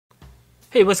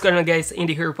Hey, what's going on guys?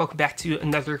 Andy here, welcome back to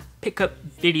another pickup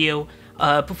video.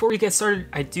 Before we get started,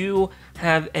 I do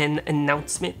have an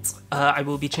announcement. I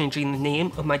will be changing the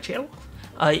name of my channel.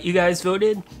 You guys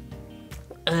voted.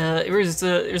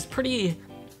 It was pretty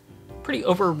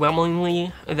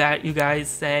overwhelmingly that you guys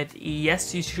said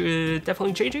yes, you should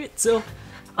definitely change it. So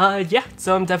yeah,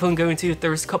 so I'm definitely going to.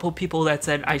 There's a couple people that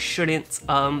said I shouldn't.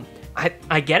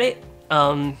 I get it.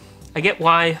 I get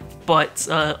why, but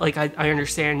like I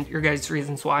understand your guys'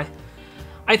 reasons why.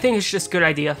 I think it's just a good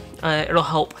idea. It'll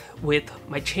help with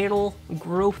my channel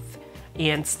growth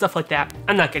and stuff like that.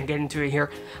 I'm not gonna get into it here,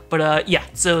 but yeah.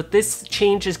 So this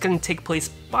change is gonna take place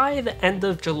by the end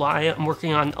of July. I'm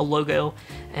working on a logo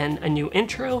and a new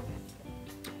intro.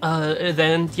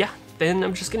 Then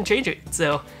I'm just gonna change it.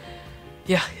 So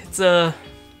yeah, it's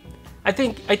I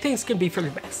think it's gonna be for the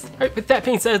best. All right, with that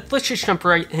being said, let's just jump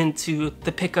right into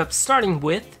the pickup, starting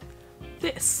with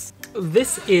this.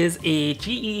 This is a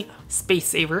GE Space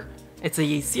Saver. It's a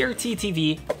CRT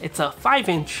TV. It's a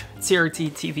 5-inch CRT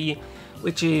TV,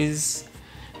 which is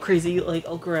crazy. Like,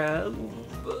 I'll grab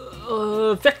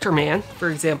Vector Man, for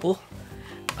example.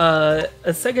 A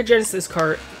Sega Genesis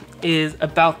cart is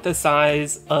about the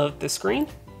size of the screen,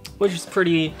 which is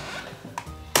pretty,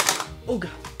 oh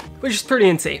god, which is pretty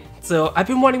insane. So I've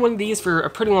been wanting one of these for a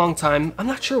pretty long time. I'm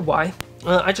not sure why.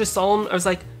 I just saw them. I was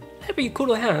like, that'd be cool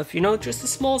to have, you know, just a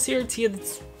small CRT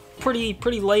that's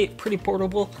pretty light, pretty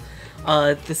portable.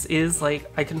 This is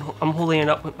like, I'm holding it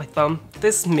up with my thumb.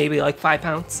 This is maybe like 5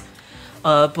 pounds.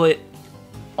 But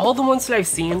all the ones that I've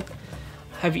seen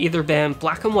have either been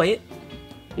black and white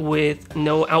with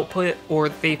no output, or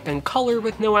they've been color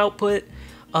with no output.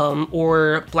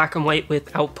 Or black and white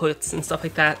with outputs and stuff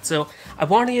like that. So I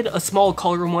wanted a small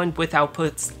color one with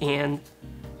outputs, and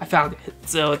I found it.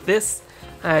 So this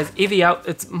has AV out.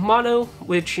 It's mono,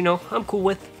 which, you know, I'm cool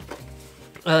with.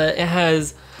 It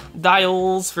has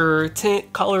dials for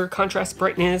tint, color, contrast,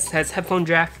 brightness. Has headphone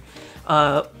jack.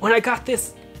 When I got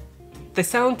this, the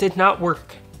sound did not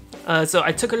work. So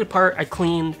I took it apart. I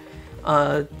cleaned.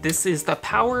 This is the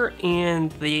power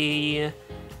and the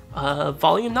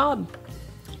volume knob.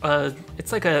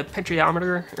 It's like a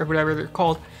potentiometer or whatever they're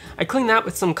called. I cleaned that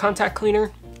with some contact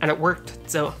cleaner and it worked,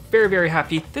 so very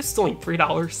happy. This is only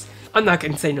 $3. I'm not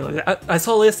gonna say no to that. I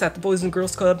saw this at the Boys and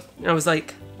Girls Club and I was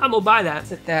like, I'm gonna buy that.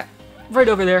 Sit that right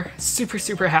over there.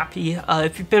 Super happy.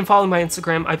 If you've been following my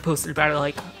Instagram, I posted about it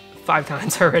like 5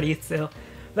 times already, so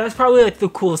that's probably like the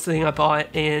coolest thing I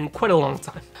bought in quite a long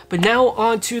time. But now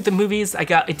on to the movies. I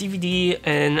got a DVD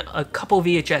and a couple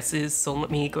VHSs, so let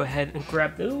me go ahead and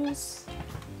grab those.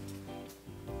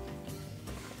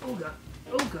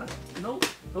 Oh god, no,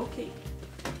 okay.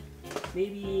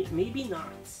 Maybe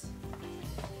not.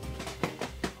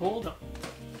 Hold on.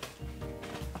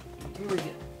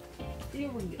 Here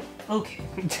we go. Okay.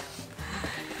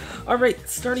 Alright,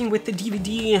 starting with the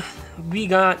DVD, we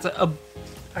got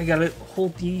I gotta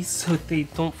hold these so they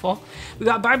don't fall. We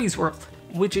got Bobby's World,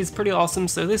 which is pretty awesome,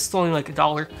 so this is only like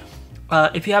 $1.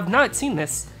 If you have not seen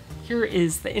this, here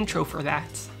is the intro for that.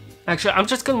 Actually, I'm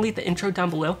just gonna leave the intro down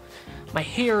below. My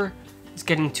hair is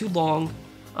getting too long,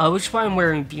 which is why I'm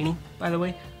wearing a beanie, by the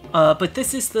way. But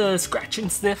this is the Scratch and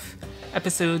Sniff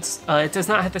episodes. It does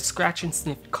not have the Scratch and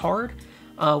Sniff card,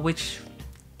 which,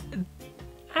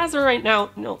 as of right now,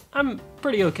 no, I'm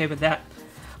pretty okay with that.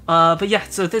 But yeah,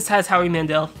 so this has Howie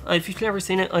Mandel. If you've never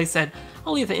seen it, like I said,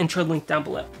 I'll leave the intro link down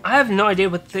below. I have no idea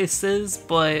what this is,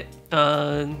 but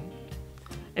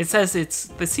it says it's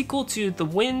the sequel to The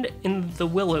Wind in the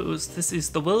Willows. This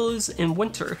is The Willows in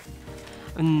Winter.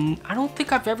 And I don't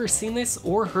think I've ever seen this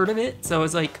or heard of it, so I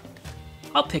was like,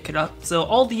 I'll pick it up. So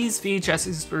all these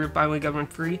VHSs were buy one get one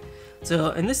free.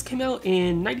 So, and this came out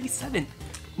in '97.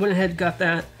 Went ahead, got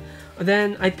that.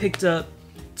 Then I picked up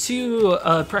 2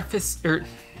 breakfast, or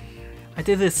I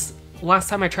did this last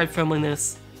time I tried filming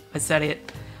this. I said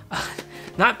it,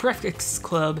 not Breakfast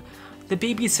Club, the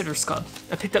Babysitter's Club.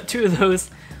 I picked up 2 of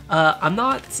those. I'm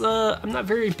not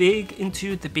very big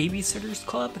into the Babysitter's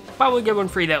Club. Buy one get one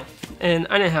free though, and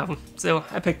I didn't have them, so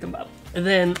I picked them up. And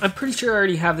then I'm pretty sure I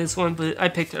already have this one, but I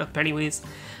picked it up anyways.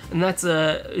 And that's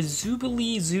a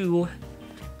Zoobilee Zoo.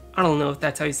 I don't know if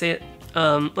that's how you say it.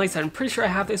 Like I said, I'm pretty sure I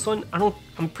have this one. I'm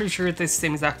pretty sure it's the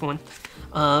same exact one.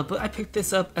 But I picked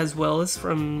this up as well. As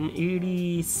from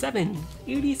 87.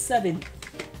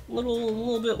 A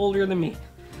little bit older than me.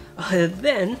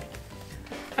 Then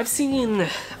I've seen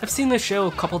this show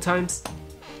a couple times.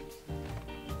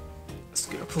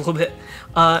 Scoot up a little bit.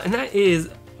 And that is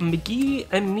McGee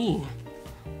and Me.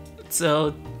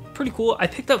 So pretty cool. I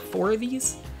picked up 4 of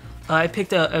these. I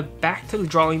picked a Back to the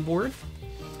Drawing Board,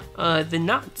 the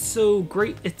Not So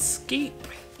Great Escape,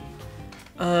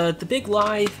 The Big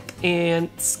Lie, and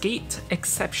Skate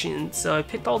Exception. So I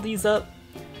picked all these up.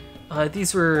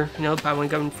 These were, you know, buy one,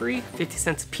 get one free, 50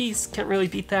 cents a piece, can't really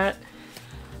beat that.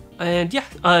 And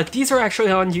yeah, these are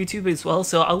actually on YouTube as well,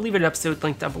 so I'll leave an episode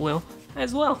link down below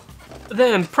as well.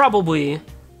 Then probably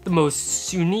the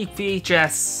most unique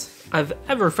VHS I've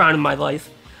ever found in my life.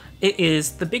 It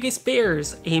is The Biggest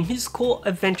Bears, a musical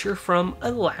adventure from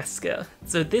Alaska.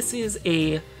 So this is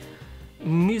a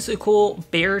musical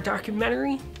bear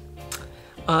documentary.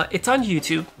 It's on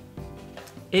YouTube.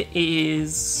 It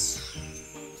is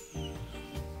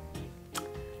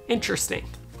interesting.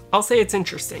 I'll say it's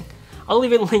interesting. I'll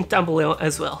leave it linked down below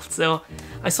as well. So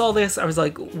I saw this, I was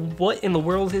like, what in the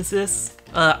world is this?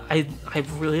 I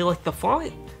really like the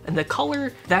font and the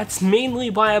color. That's mainly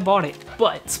why I bought it.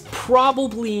 But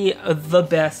probably the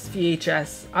best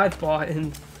VHS I've bought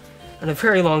in a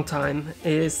very long time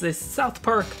is this South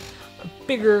Park,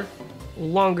 bigger,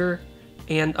 longer,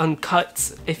 and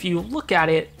uncut. If you look at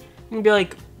it, you can be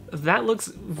like, that looks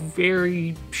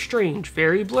very strange,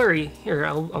 very blurry. Here,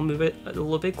 I'll move it a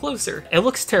little bit closer. It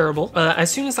looks terrible. As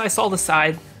soon as I saw the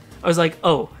side, I was like,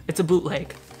 oh, it's a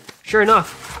bootleg. Sure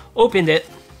enough, opened it.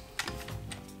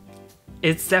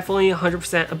 It's definitely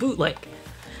 100% a bootleg.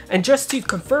 And just to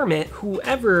confirm it,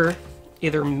 whoever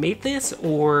either made this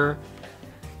or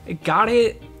got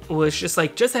it was just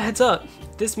like, just a heads up,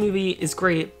 this movie is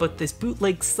great, but this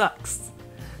bootleg sucks.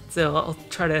 So I'll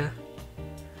try to...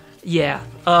 Yeah,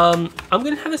 I'm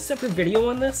gonna have a separate video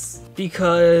on this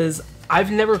because I've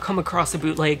never come across a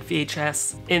bootleg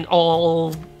VHS in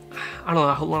all, I don't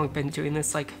know how long I've been doing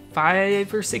this, like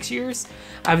 5 or 6 years.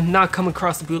 I've not come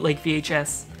across a bootleg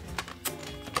VHS,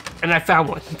 and I found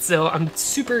one. So I'm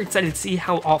super excited to see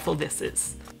how awful this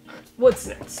is. What's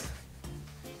next?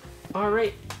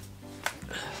 Alright,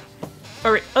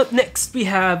 up next we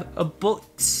have a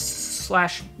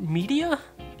book/media?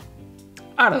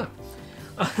 I don't know.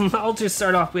 I'll just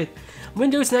start off with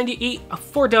Windows 98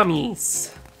 for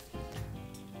Dummies.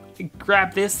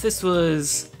 Grab this. This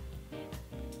was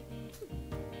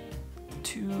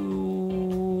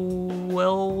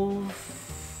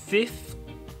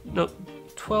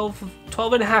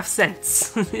 $12 and a half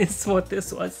cents is what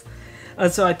this was.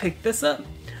 So I picked this up,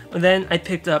 and then I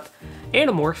picked up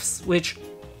Animorphs, which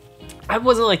I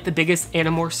wasn't like the biggest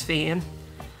Animorphs fan.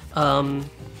 I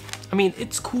mean,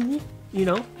 it's cool, you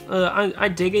know. I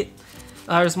dig it.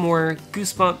 There's more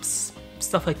Goosebumps,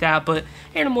 stuff like that, but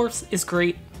Animorphs is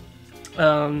great.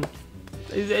 I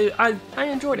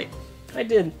enjoyed it. I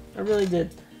did. I really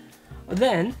did.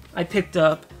 Then I picked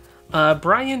up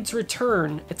Brian's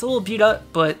Return. It's a little beat up,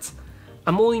 but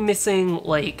I'm only missing,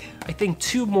 like, I think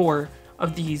 2 more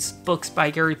of these books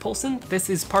by Gary Paulsen. This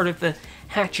is part of the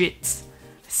Hatchet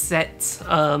set.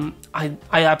 I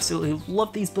absolutely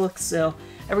love these books, so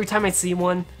every time I see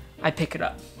one, I pick it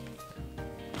up.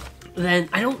 Then,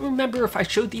 I don't remember if I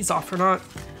showed these off or not.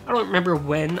 I don't remember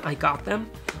when I got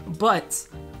them, but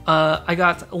I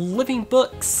got Living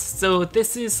Books. So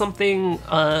this is something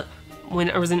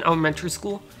when I was in elementary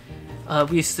school,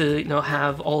 we used to, you know,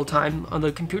 have all the time on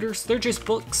the computers. They're just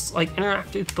books, like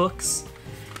interactive books.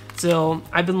 So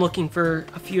I've been looking for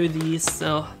a few of these,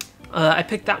 so I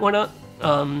picked that one up.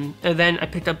 And then I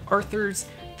picked up Arthur's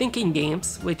Thinking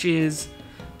Games, which is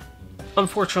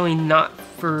unfortunately not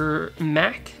for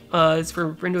Mac. It's for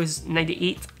Windows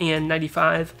 98 and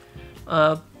 95,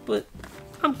 but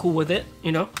I'm cool with it,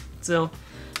 you know. So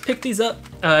pick these up.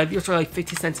 These are like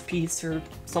 50 cents a piece or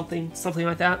something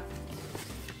like that.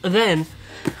 And then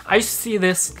I used to see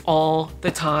this all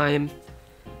the time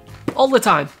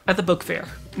at the book fair.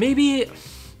 Maybe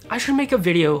I should make a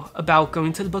video about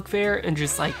going to the book fair and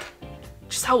just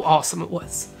how awesome it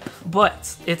was.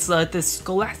 But it's this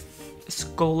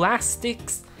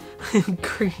Scholastics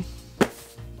green.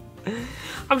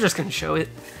 I'm just gonna show it.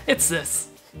 It's this.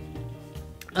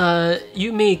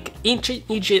 You make Ancient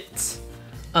Egypt.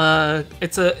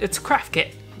 It's a craft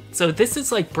kit. So this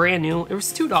is like brand new. It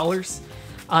was $2.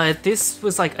 This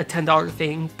was like a $10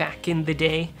 thing back in the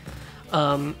day.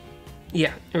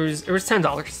 Yeah, it was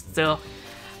 $10. So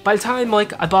by the time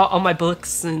like I bought all my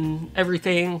books and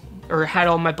everything, or had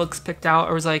all my books picked out,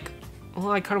 I was like,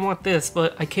 well, I kind of want this,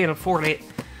 but I can't afford it.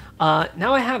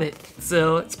 Now I have it,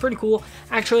 so it's pretty cool.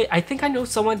 Actually, I think I know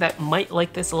someone that might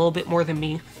like this a little bit more than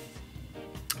me.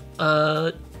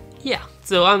 Yeah,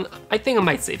 so I think I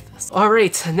might save this.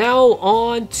 Alright, now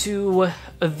on to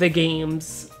the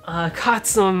games. Got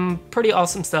some pretty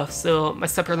awesome stuff. So my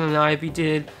stepbrother and I, we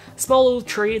did a small little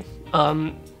trade.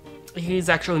 He's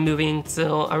actually moving,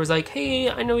 so I was like, hey,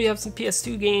 I know you have some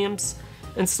PS2 games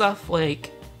and stuff,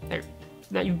 like,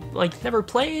 that you like never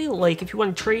play, like if you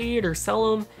want to trade or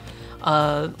sell them.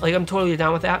 like I'm totally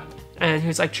down with that. And he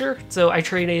was like, sure. So I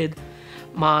traded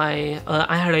my,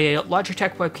 I had a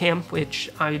Logitech webcam, which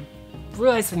I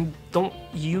realized I don't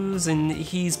use, and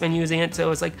he's been using it. So I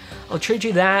was like, I'll trade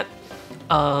you that.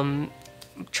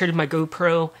 Traded my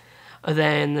GoPro,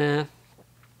 then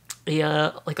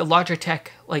like a Logitech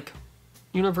like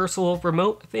universal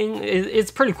remote thing.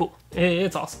 It's pretty cool.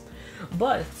 It's awesome.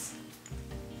 But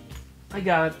I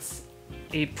got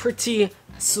a pretty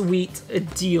sweet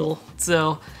deal.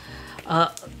 So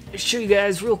show you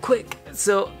guys real quick.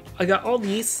 So I got all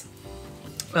these.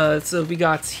 So we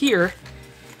got here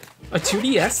a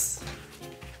 2DS.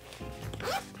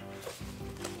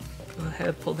 Go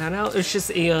ahead, pull that out. It's just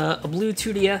a blue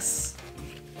 2DS,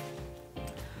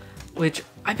 which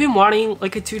I've been wanting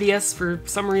like a 2DS for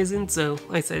some reason. So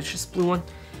like I said, it's just a blue one.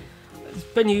 It's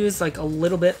been used like a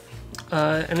little bit,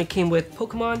 and it came with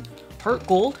Pokemon Heart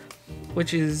Gold,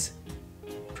 which is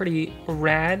pretty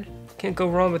rad. Can't go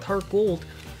wrong with Heart Gold.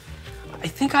 I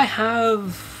think I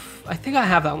have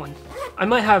that one. I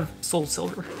might have Soul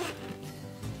Silver.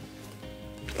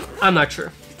 I'm not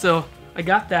sure. So I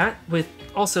got that with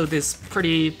also this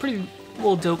pretty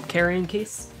little dope carrying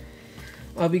case.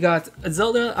 We got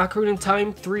Zelda Ocarina of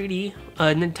Time 3D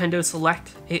Nintendo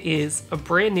Select. It is a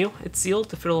brand new. It's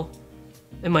sealed. If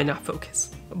it might not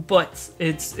focus, but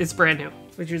it's brand new,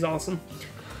 which is awesome.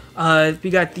 We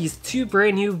got these two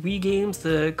brand new Wii games,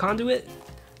 the Conduit.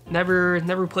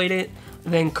 Never played it.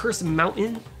 And then Cursed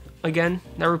Mountain. Again,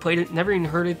 never played it. Never even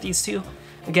heard of these two.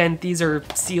 Again, these are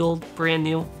sealed, brand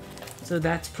new. So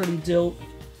that's pretty dope.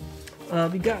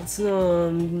 We got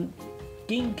some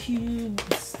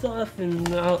GameCube stuff, and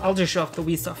I'll just show off the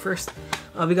Wii stuff first.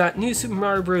 We got New Super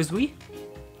Mario Bros. Wii.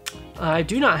 I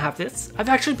do not have this. I've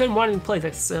actually been wanting to play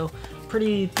this, so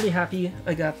pretty happy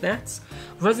I got that.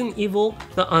 Resident Evil,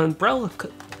 the Umbrella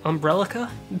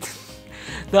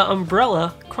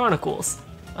Chronicles.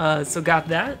 So got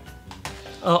that.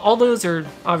 All those are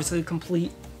obviously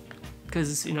complete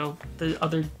because, you know, the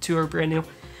other two are brand new.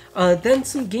 Then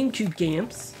some GameCube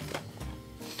games.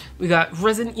 We got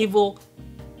Resident Evil.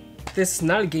 This is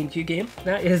not a GameCube game.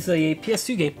 That is a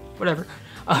PS2 game. Whatever.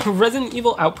 Resident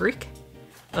Evil Outbreak.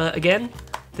 Again,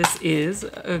 this is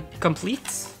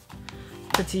complete.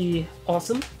 Pretty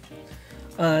awesome.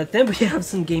 Then we have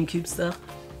some GameCube stuff.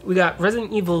 We got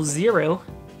Resident Evil 0.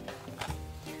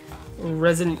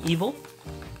 Resident Evil.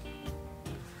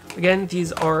 Again,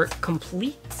 these are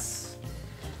complete.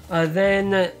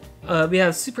 Then we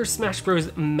have Super Smash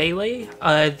Bros. Melee.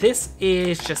 This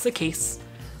is just a case,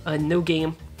 no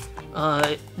game.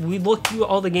 We looked through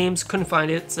all the games, couldn't find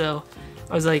it, so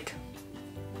I was like,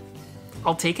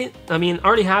 I'll take it. I mean, I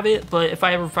already have it, but if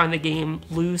I ever find the game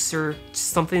loose or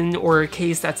something, or a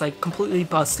case that's like completely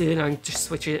busted, I can just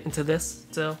switch it into this.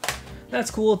 So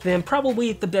that's cool. Then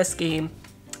probably the best game,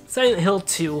 Silent Hill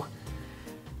 2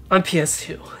 on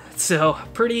PS2. So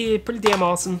pretty damn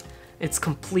awesome. It's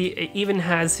complete. It even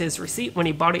has his receipt when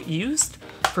he bought it used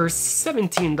for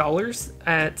 $17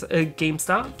 at a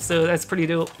GameStop. So that's pretty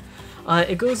dope.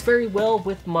 It goes very well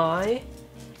with my,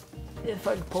 if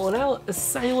I can pull it out, a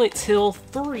Silent Hill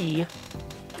 3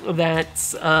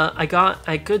 that I got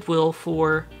at Goodwill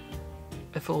for,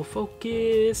 if it'll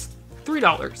focus,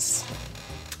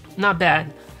 $3. Not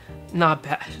bad. Not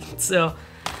bad. So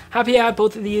happy I have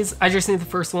both of these. I just need the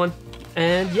first one.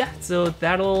 And yeah, so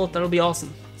that'll be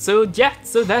awesome. So yeah,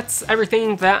 so that's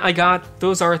everything that I got.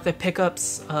 Those are the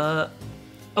pickups.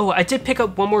 Oh, I did pick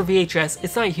up one more VHS.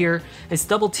 It's not here. It's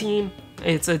Double Team.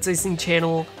 It's a Disney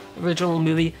Channel original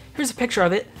movie. Here's a picture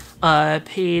of it.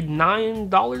 Paid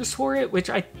 $9 for it, which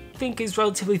I think is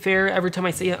relatively fair. Every time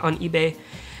I see it on eBay,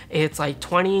 it's like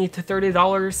 $20 to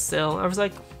 $30. So I was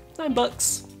like,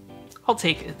 $9. I'll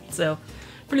take it. So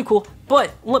pretty cool.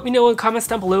 But let me know in the comments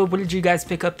down below, what did you guys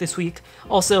pick up this week?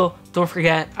 Also, don't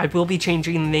forget, I will be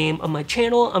changing the name of my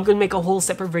channel. I'm going to make a whole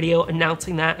separate video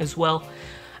announcing that as well.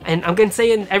 And I'm going to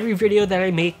say in every video that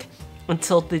I make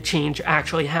until the change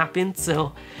actually happens.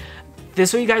 So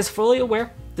this way you guys are fully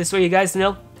aware. This way you guys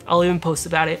know. I'll even post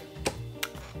about it.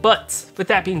 But with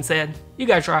that being said, you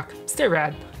guys rock. Stay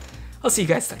rad. I'll see you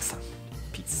guys next time.